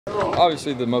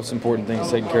Obviously, the most important thing is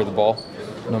taking care of the ball,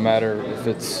 no matter if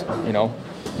it's,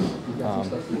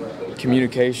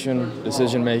 communication,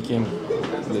 decision making.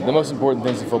 The most important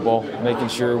things in football, making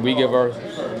sure we give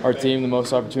our team the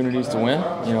most opportunities to win,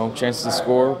 chances to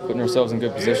score, putting ourselves in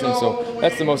good position. So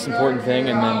that's the most important thing.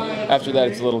 And then after that,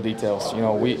 it's little details.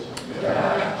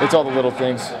 It's all the little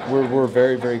things. We're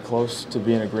very, very close to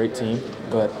being a great team,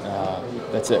 but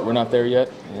that's it. We're not there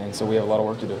yet, and so we have a lot of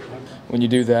work to do. When you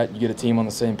do that, you get a team on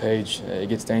the same page, it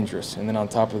gets dangerous. And then on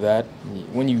top of that,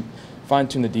 when you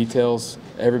fine-tune the details,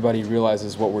 everybody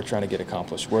realizes what we're trying to get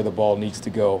accomplished, where the ball needs to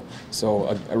go.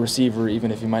 So a receiver,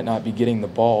 even if he might not be getting the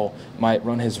ball, might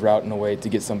run his route in a way to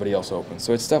get somebody else open.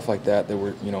 So it's stuff like that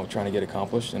we're trying to get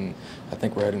accomplished, and I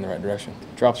think we're heading in the right direction.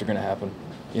 Drops are going to happen.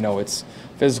 It's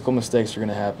physical mistakes are going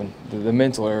to happen. The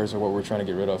mental errors are what we're trying to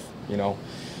get rid of.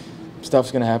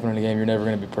 Stuff's going to happen in a game. You're never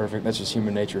going to be perfect. That's just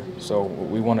human nature. So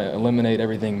we want to eliminate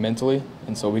everything mentally,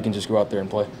 and so we can just go out there and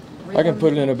play. I can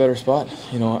put it in a better spot.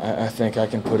 I think I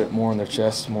can put it more on their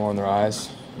chest, more on their eyes,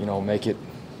 make it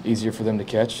easier for them to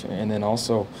catch. And then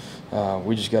also,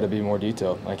 we just got to be more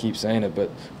detailed. I keep saying it, but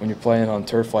when you're playing on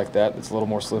turf like that, it's a little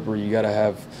more slippery. You got to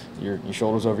have your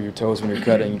shoulders over your toes when you're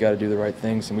cutting. You got to do the right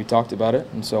things, and we talked about it.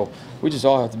 And so we just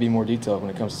all have to be more detailed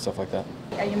when it comes to stuff like that.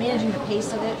 Are you managing the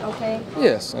pace of it okay?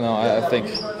 Yes. I think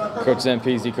Coach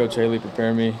Zampese, Coach Haley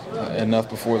prepared me enough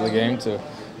before the game to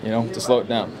slow it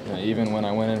down. Even when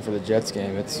I went in for the Jets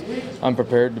game, I'm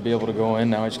prepared to be able to go in.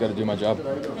 Now I just got to do my job.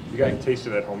 You got a taste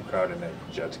of that home crowd in that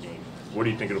Jets game. What do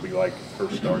you think it'll be like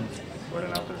first start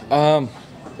running out there?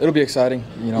 It'll be exciting.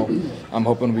 I'm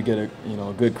hoping we get a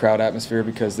good crowd atmosphere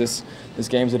because this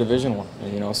game's a Division I.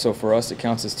 And, so for us it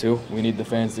counts as two. We need the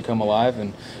fans to come alive,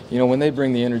 and when they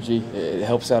bring the energy, it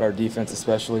helps out our defense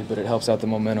especially, but it helps out the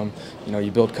momentum. You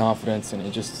build confidence,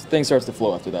 and things starts to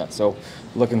flow after that. So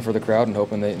looking for the crowd and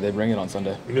hoping they bring it on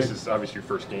Sunday. This is obviously your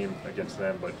first game against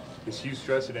them, but is Hugh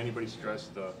stressed? Did anybody stress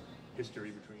the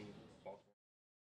history between